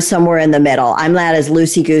 I'm somewhere in the middle. I'm not as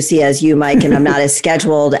loosey-goosey as you, Mike, and I'm not as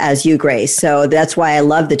scheduled as you, Grace. So that's why I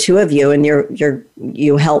love the two of you, and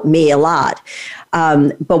you help me a lot.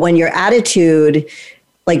 But when your attitude,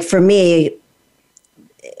 like for me,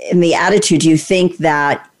 in the attitude, do you think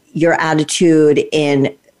that your attitude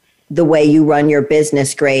in the way you run your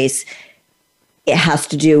business, Grace, it has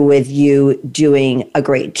to do with you doing a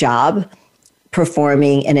great job,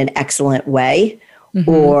 performing in an excellent way? Mm-hmm.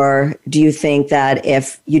 Or do you think that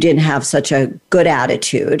if you didn't have such a good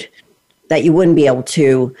attitude, that you wouldn't be able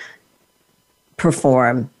to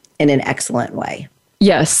perform in an excellent way?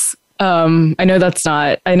 Yes. I know that's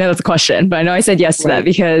a question, but I know I said yes to that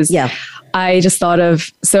because I just thought of,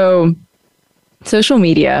 so social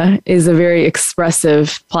media is a very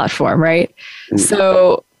expressive platform, right? Mm-hmm.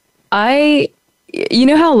 So you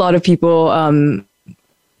know how a lot of people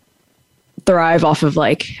thrive off of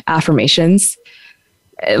like affirmations,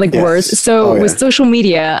 like words. So with social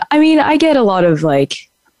media, I mean, I get a lot of like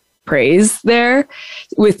praise there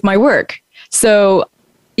with my work. So,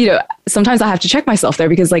 sometimes I have to check myself there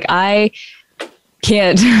because like I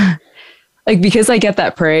can't like, because I get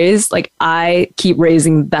that praise, like I keep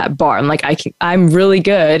raising that bar. And like I'm really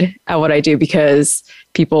good at what I do because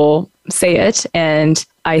people say it and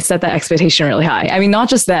I set that expectation really high. I mean, not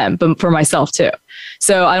just them, but for myself too.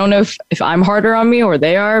 So I don't know if I'm harder on me or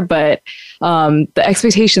they are, but the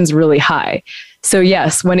expectation's really high. So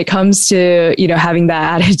yes, when it comes to, having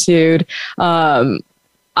that attitude,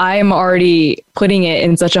 I'm already putting it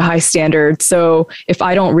in such a high standard. So if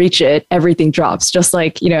I don't reach it, everything drops. Just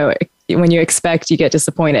like, when you expect, you get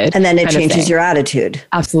disappointed. And then it changes your attitude.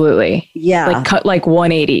 Absolutely. Yeah. Like cut like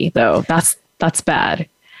 180 though. That's bad.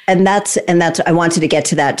 And that's, I wanted to get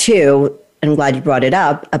to that too. I'm glad you brought it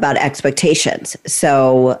up about expectations.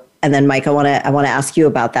 So, and then Mike, I want to ask you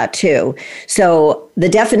about that too. So the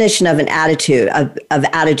definition of an attitude of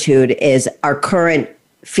attitude is our current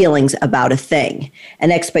feelings about a thing.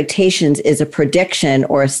 And expectations is a prediction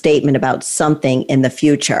or a statement about something in the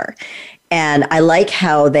future. And I like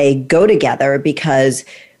how they go together because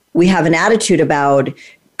we have an attitude about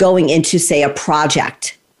going into, say, a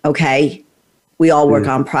project, okay? We all work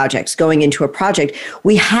on projects. Going into a project,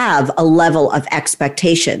 we have a level of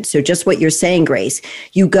expectation. So just what you're saying, Grace,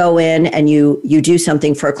 you go in and you do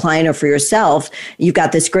something for a client or for yourself. You've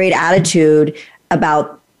got this great attitude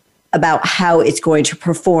about how it's going to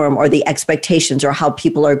perform, or the expectations, or how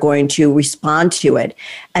people are going to respond to it.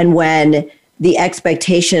 And when the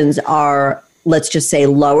expectations are, let's just say,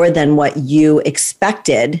 lower than what you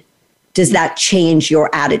expected, does that change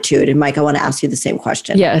your attitude? And Mike, I want to ask you the same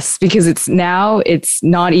question. Yes, because it's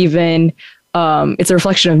not even, it's a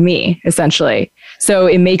reflection of me, essentially. So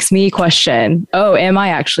it makes me question, oh, am I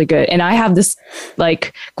actually good? And I have this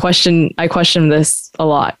question, I question this a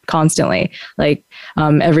lot constantly,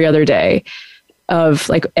 every other day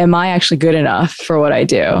of am I actually good enough for what I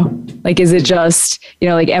do? Is it just,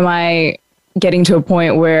 am I getting to a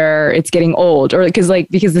point where it's getting old, or because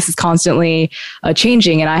this is constantly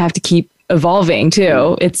changing and I have to keep evolving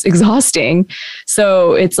too. It's exhausting.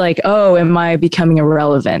 So it's oh, am I becoming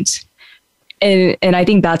irrelevant? And I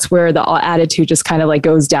think that's where the attitude just kind of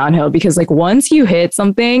goes downhill, because once you hit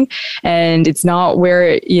something and it's not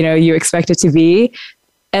where, you expect it to be,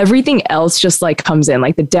 everything else just comes in,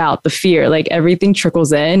 the doubt, the fear, everything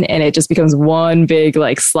trickles in, and it just becomes one big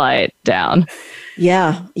slide down.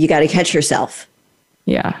 Yeah, you got to catch yourself.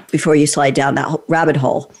 Yeah. Before you slide down that rabbit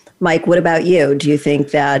hole. Mike, what about you? Do you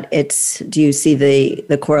think that do you see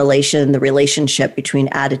the correlation, the relationship between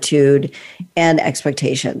attitude and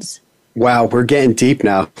expectations? Wow, we're getting deep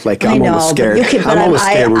now. I'm almost scared. I'm almost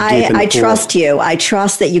scared we're deep in the pool. I trust you. I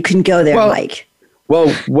trust that you can go there, Mike.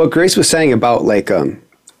 Well, what Grace was saying about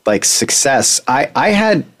success, I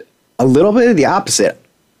had a little bit of the opposite.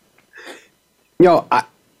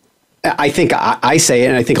 I think I say it,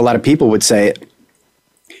 and I think a lot of people would say it.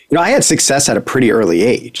 I had success at a pretty early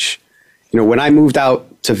age. When I moved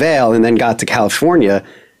out to Vail and then got to California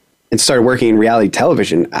and started working in reality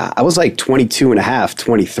television, I was 22 and a half,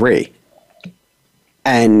 23.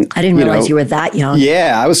 And I didn't realize you were that young.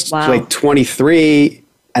 Yeah, I was 23.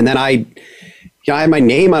 And then I had my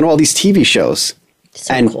name on all these TV shows.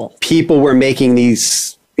 So and cool. People were making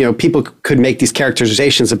these, people could make these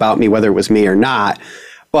characterizations about me, whether it was me or not.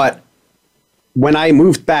 But when I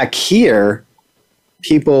moved back here,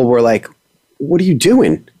 people were like, what are you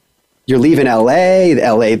doing? You're leaving LA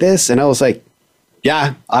this. And I was like,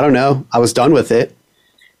 yeah, I don't know. I was done with it.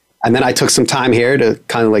 And then I took some time here to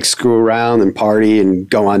kind of screw around and party and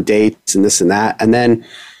go on dates and this and that. And then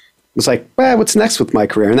it was like, well, what's next with my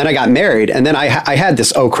career? And then I got married. And then I had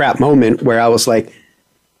this oh crap moment where I was like,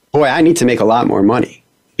 boy, I need to make a lot more money.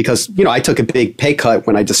 Because, I took a big pay cut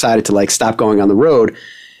when I decided to stop going on the road.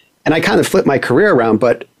 And I kind of flipped my career around.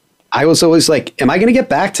 But I was always like, am I going to get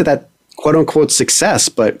back to that quote unquote success?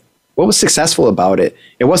 But what was successful about it?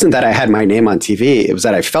 It wasn't that I had my name on TV. It was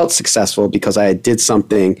that I felt successful because I did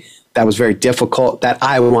something that was very difficult that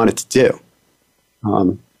I wanted to do.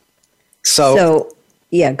 So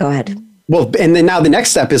yeah, go ahead. Well, and then now the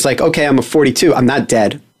next step is okay, I'm a 42. I'm not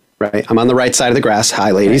dead, right? I'm on the right side of the grass.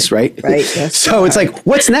 Hi, ladies, right? Right. Yes, so it's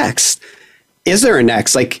what's next? Is there a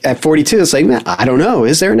next? At 42, it's man, I don't know.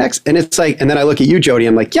 Is there a next? And it's and then I look at you, Jody.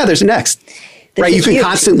 I'm yeah, there's a next. Right. You can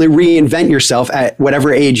constantly reinvent yourself at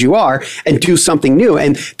whatever age you are and do something new.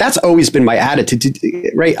 And that's always been my attitude.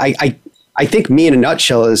 Right. I think me in a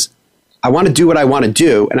nutshell is I want to do what I want to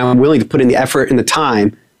do. And I'm willing to put in the effort and the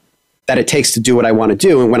time that it takes to do what I want to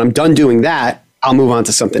do. And when I'm done doing that, I'll move on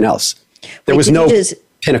to something else. There was no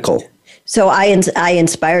pinnacle. So I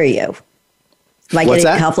inspire you. What's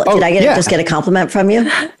that? Did I just get a compliment from you?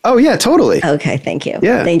 Oh, yeah, totally. Okay. Thank you.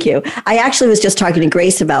 Yeah. Thank you. I actually was just talking to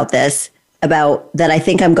Grace about this. About that, I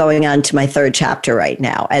think I'm going on to my third chapter right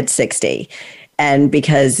now at 60. And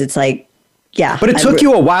because it's yeah. But it took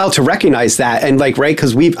you a while to recognize that. And right,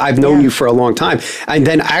 because I've known you for a long time. And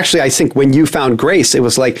then actually, I think when you found Grace, it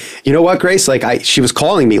was you know what, Grace? She was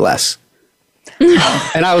calling me less.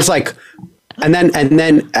 And I was and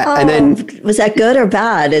then was that good or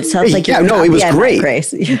bad? It sounds like it was great.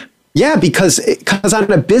 Grace. Yeah, because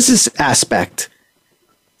on a business aspect,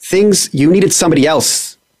 you needed somebody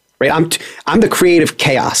else. Right, I'm the creative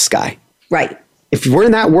chaos guy. Right. If we're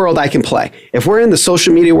in that world, I can play. If we're in the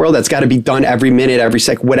social media world, that's got to be done every minute, every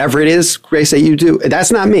second, whatever it is, Grace, that you do.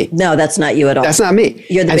 That's not me. No, that's not you at all. That's not me.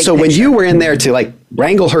 You're the and big so picture. When you were in there to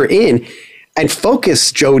wrangle her in and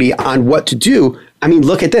focus Jody on what to do. I mean,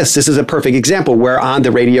 look at this. This is a perfect example. We're on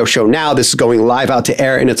the radio show now. This is going live out to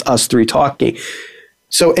air, and it's us three talking.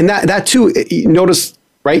 So, and that too, notice,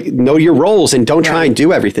 right? Know your roles and don't try and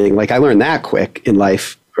do everything. I learned that quick in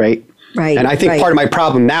life, right? Right. And I think part of my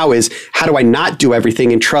problem now is how do I not do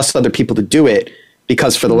everything and trust other people to do it?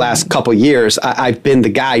 because for the last couple years, I've been the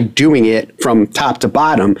guy doing it from top to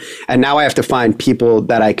bottom. And now I have to find people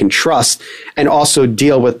that I can trust and also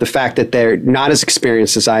deal with the fact that they're not as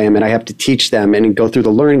experienced as I am. And I have to teach them and go through the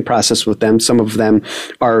learning process with them. Some of them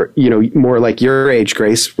are, more like your age,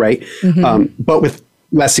 Grace, right? But with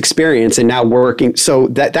less experience and now working. So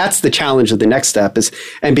that's the challenge of the next step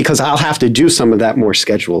and because I'll have to do some of that more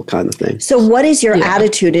schedule kind of thing. So what is your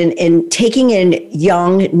attitude in taking in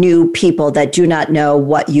young, new people that do not know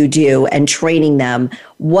what you do and training them?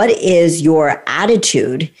 What is your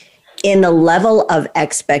attitude in the level of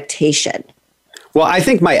expectation? Well, I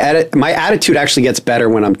think my attitude actually gets better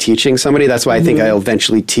when I'm teaching somebody. That's why I think I'll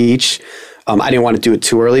eventually teach. I didn't want to do it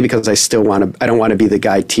too early because I don't want to be the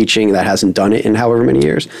guy teaching that hasn't done it in however many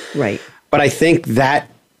years. Right. But I think that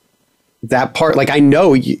part, like I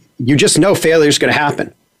know you just know failure is going to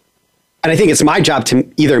happen. And I think it's my job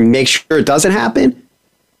to either make sure it doesn't happen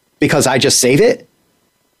because I just save it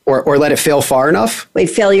or let it fail far enough. Wait,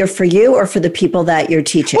 failure for you or for the people that you're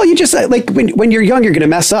teaching? Well, you just like when you're young, you're going to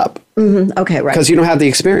mess up. Okay, right. Because you don't have the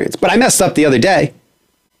experience. But I messed up the other day.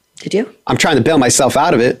 Did you? I'm trying to bail myself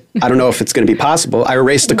out of it. I don't know if it's going to be possible. I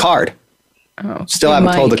erased a card. Still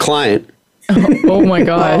haven't told the client. Oh my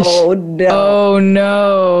gosh. Oh no. Oh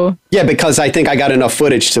no. Yeah, because I think I got enough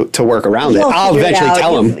footage to work around it. I'll eventually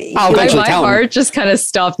tell him. My heart just kind of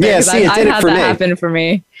stopped there. Yeah, see, I've had that happen for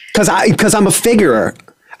me. Because I'm a figurer.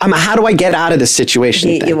 How do I get out of this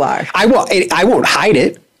situation? You are. I won't hide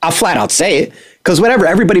it. I'll flat out say it. Because whatever,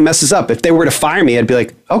 everybody messes up. If they were to fire me, I'd be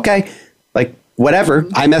like, okay, like whatever,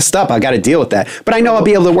 I messed up. I got to deal with that. But I know I'll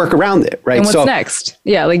be able to work around it, right? And what's next?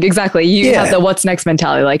 Yeah, like exactly. You have the what's next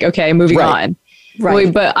mentality. Like, okay, moving on. Right.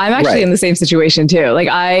 Well, but I'm actually in the same situation too. Like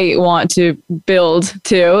I want to build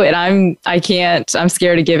too, and I'm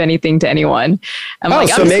scared to give anything to anyone.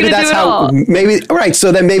 So maybe that's right.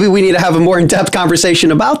 So then maybe we need to have a more in-depth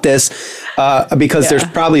conversation about this because there's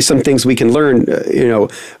probably some things we can learn,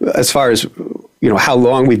 as far as, how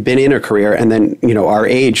long we've been in a career, and then, our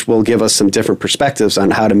age will give us some different perspectives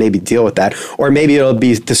on how to maybe deal with that. Or maybe it'll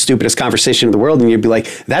be the stupidest conversation in the world and you'd be like,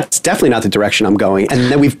 that's definitely not the direction I'm going.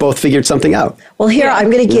 And then we've both figured something out. Well, here, I'm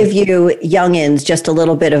going to give you youngins just a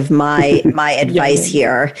little bit of my advice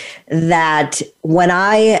here, that when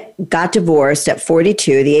I got divorced at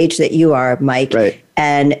 42, the age that you are, Mike,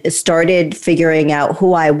 and started figuring out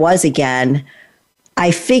who I was again,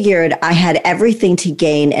 I figured I had everything to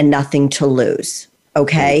gain and nothing to lose.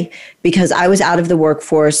 Okay. Because I was out of the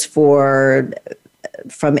workforce from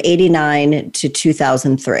 89 to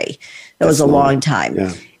 2003. That was a long time.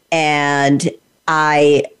 Yeah. And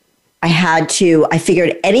I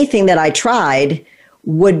figured anything that I tried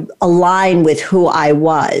would align with who I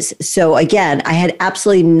was. So again, I had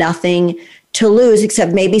absolutely nothing to lose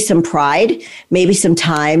except maybe some pride, maybe some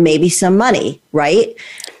time, maybe some money, right?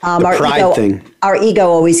 Our ego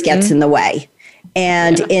always gets in the way.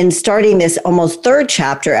 And in starting this almost third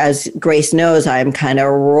chapter, as Grace knows, I'm kind of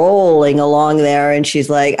rolling along there. And she's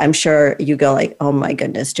like, I'm sure you go like, oh my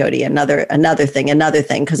goodness, Jody, another thing.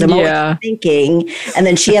 Because I'm always thinking, and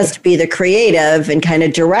then she has to be the creative and kind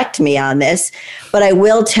of direct me on this. But I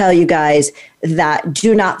will tell you guys that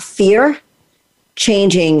do not fear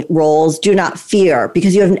changing roles. Do not fear,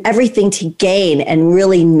 because you have everything to gain and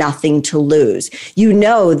really nothing to lose. You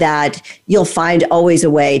know that you'll find always a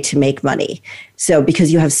way to make money. So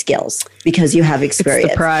because you have skills, because you have experience.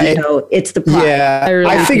 It's the pride. It's the pride. Yeah,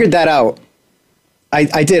 I figured that out.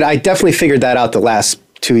 I did. I definitely figured that out the last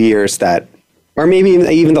 2 years or maybe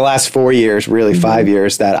even the last 4 years, really 5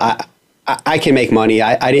 years, that I can make money.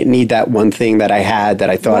 I didn't need that one thing that I had that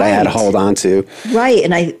I thought I had to hold on to. Right.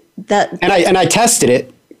 And I tested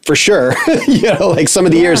it for sure. Like some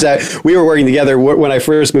of the years that we were working together, when I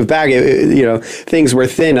first moved back, things were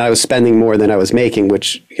thin. I was spending more than I was making,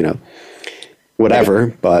 which, whatever,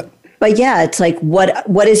 but yeah, it's like,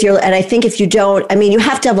 what is your, and I think if you don't, you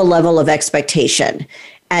have to have a level of expectation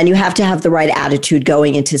and you have to have the right attitude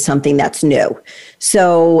going into something that's new.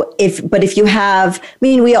 So if you have,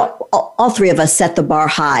 we all three of us set the bar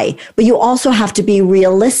high, but you also have to be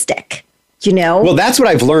realistic, Well, that's what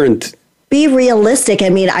I've learned. Be realistic.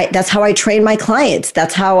 That's how I train my clients.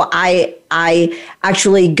 That's how I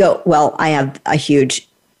actually go. Well, I have a huge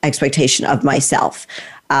expectation of myself.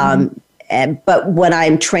 But when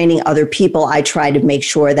I'm training other people, I try to make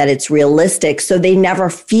sure that it's realistic so they never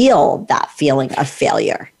feel that feeling of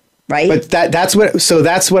failure, right? But that's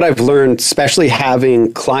what I've learned, especially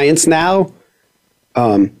having clients now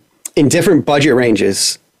in different budget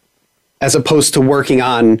ranges, as opposed to working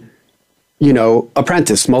on,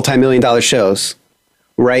 apprentice, multi-million-dollar shows,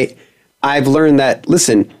 right? I've learned that,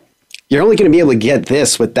 listen, you're only going to be able to get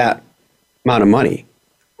this with that amount of money,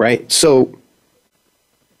 right? So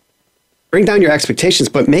bring down your expectations,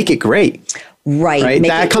 but make it great. Right.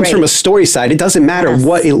 That comes from a story side. It doesn't matter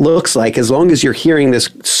what it looks like as long as you're hearing this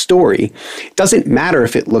story. It doesn't matter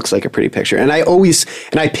if it looks like a pretty picture. And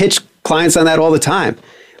I pitch clients on that all the time.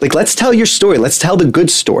 Like, let's tell your story. Let's tell the good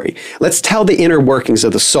story. Let's tell the inner workings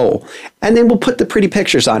of the soul. And then we'll put the pretty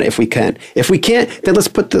pictures on it if we can. If we can't, then let's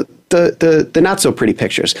put the not so pretty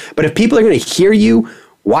pictures. But if people are going to hear you,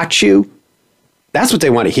 watch you, that's what they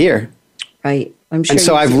want to hear. Right. I'm sure. And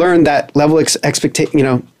so I've learned that level of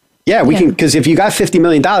expectation, we can, because if you got $50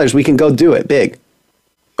 million, we can go do it big.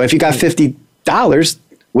 But if you got $50,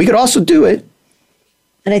 we could also do it.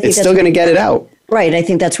 And I think it's still going to get it out. Right. And I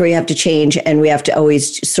think that's where you have to change, and we have to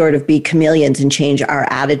always sort of be chameleons and change our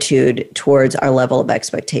attitude towards our level of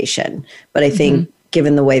expectation. But I think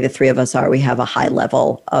given the way the three of us are, we have a high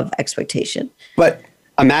level of expectation. But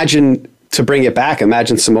imagine, to bring it back,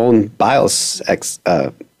 imagine Simone Biles'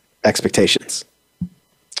 expectations.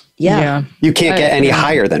 Yeah. You can't get any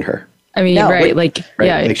higher than her. I mean, right. Like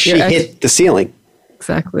she hit the ceiling.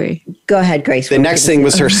 Exactly. Go ahead, Grace. The next thing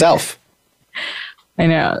was herself. I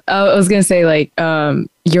know. I was going to say, like,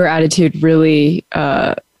 your attitude really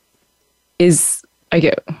is,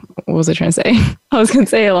 what was I trying to say? I was going to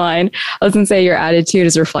say a line. I was going to say your attitude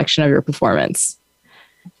is a reflection of your performance.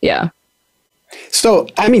 Yeah. So,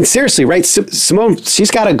 I mean, seriously, right? Simone,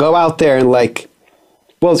 she's got to go out there and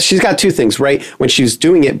she's got two things, right? When she's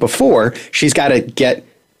doing it before, she's got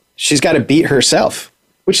to beat herself,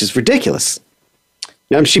 which is ridiculous.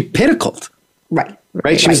 She pinnacled.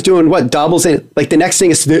 Right. She was doing doubles in, like, the next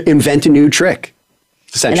thing is to invent a new trick,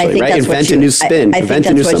 essentially, right? Invent a new spin. I think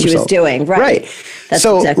that's what she was doing. Right.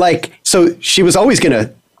 So she was always going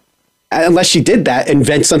to, unless she did that,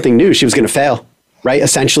 invent something new, she was going to fail, right?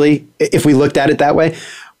 Essentially, if we looked at it that way.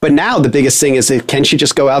 But now the biggest thing is, can she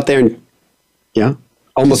just go out there and,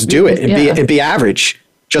 almost do it and be average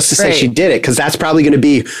just to say she did it? Because that's probably going to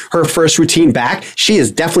be her first routine back. She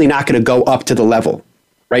is definitely not going to go up to the level,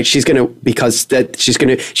 right? She's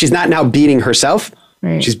not now beating herself.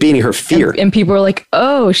 Right. She's beating her fear. And people are like,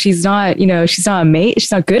 oh, she's not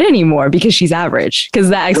good anymore because she's average, because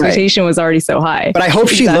that expectation was already so high. But I hope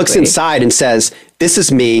she looks inside and says, this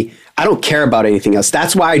is me. I don't care about anything else.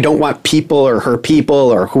 That's why I don't want people or her people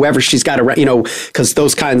or whoever she's got to, because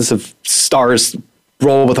those kinds of stars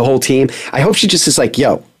roll with the whole team. I hope she just is like,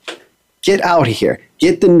 yo, get out of here.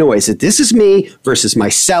 Get the noise. This is me versus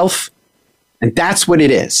myself. And that's what it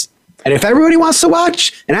is. And if everybody wants to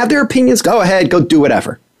watch and have their opinions, go ahead, go do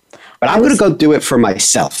whatever. But I'm going to go do it for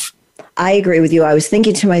myself. I agree with you. I was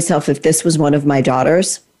thinking to myself, if this was one of my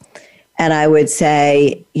daughters, and I would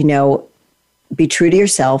say, be true to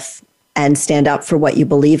yourself and stand up for what you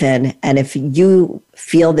believe in. And if you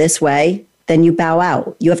feel this way, then you bow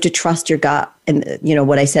out. You have to trust your gut. And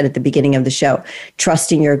what I said at the beginning of the show,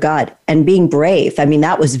 trusting your gut and being brave. I mean,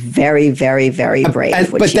 that was very, very, very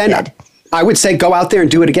brave. But then I would say, go out there and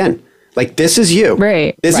do it again. Like, this is you.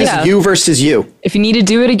 Right. This is you versus you. If you need to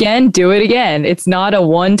do it again, do it again. It's not a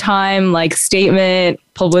one-time statement,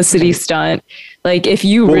 publicity stunt. Like, if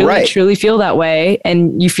you really truly feel that way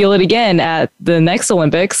and you feel it again at the next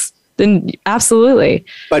Olympics, then absolutely.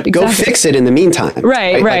 But go fix it in the meantime.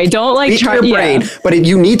 Right. Don't try your brain. But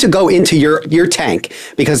you need to go into your tank,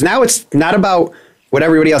 because now it's not about what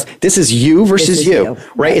everybody else. This is you versus you,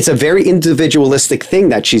 right? It's a very individualistic thing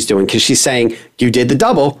that she's doing, because she's saying, you did the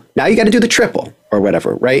double, now you got to do the triple or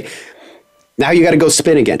whatever, right? Now you got to go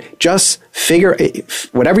spin again. Just figure,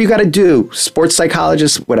 whatever you got to do, sports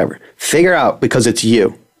psychologist, whatever, figure out, because it's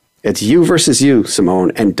you. It's you versus you,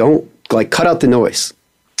 Simone, and don't cut out the noise.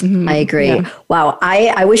 Mm-hmm. I agree. Yeah. Wow.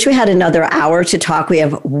 I wish we had another hour to talk. We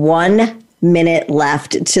have 1 minute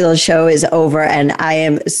left till the show is over. And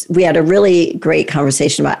we had a really great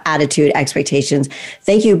conversation about attitude, expectations.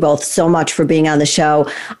 Thank you both so much for being on the show.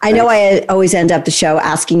 I know I always end up the show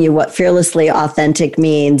asking you what fearlessly authentic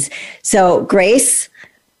means. So Grace,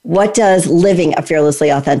 what does living a fearlessly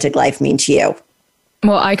authentic life mean to you?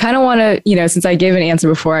 Well, I kind of want to, since I gave an answer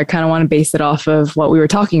before, I kind of want to base it off of what we were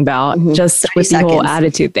talking about, just with the whole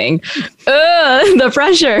attitude thing. The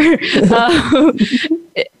pressure.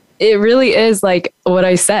 It really is like what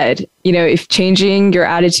I said, if changing your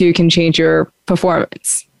attitude can change your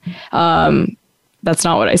performance. That's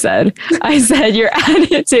not what I said. I said your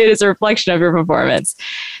attitude is a reflection of your performance.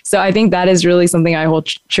 So I think that is really something I hold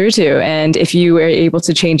true to. And if you are able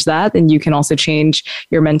to change that, then you can also change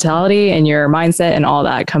your mentality and your mindset, and all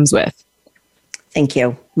that comes with. Thank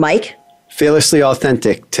you. Mike? Fearlessly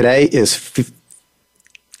authentic. Today is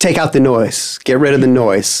take out the noise. Get rid of the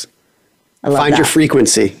noise. Find your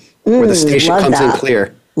frequency where the station comes in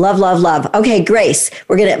clear. Love, love, love. Okay, Grace,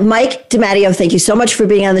 Mike DiMatteo, thank you so much for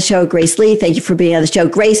being on the show. Grace Lee, thank you for being on the show.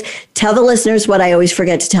 Grace, tell the listeners what I always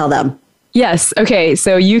forget to tell them. Yes. Okay.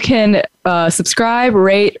 So you can subscribe,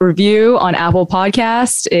 rate, review on Apple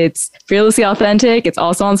Podcasts. It's Fearlessly Authentic. It's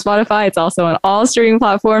also on Spotify. It's also on all streaming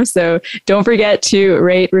platforms. So don't forget to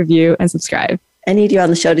rate, review, and subscribe. I need you on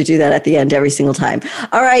the show to do that at the end every single time.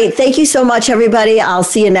 All right. Thank you so much, everybody. I'll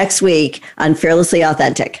see you next week on Fearlessly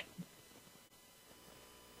Authentic.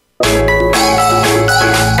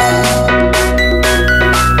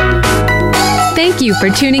 Thank you for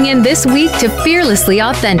tuning in this week to Fearlessly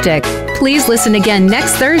Authentic. Please listen again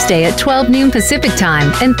next Thursday at 12 noon Pacific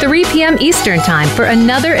Time and 3 p.m. Eastern Time for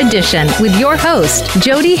another edition with your host,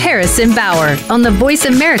 Jody Harrison Bauer, on the Voice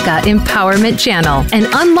America Empowerment Channel, and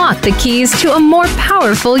unlock the keys to a more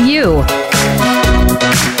powerful you.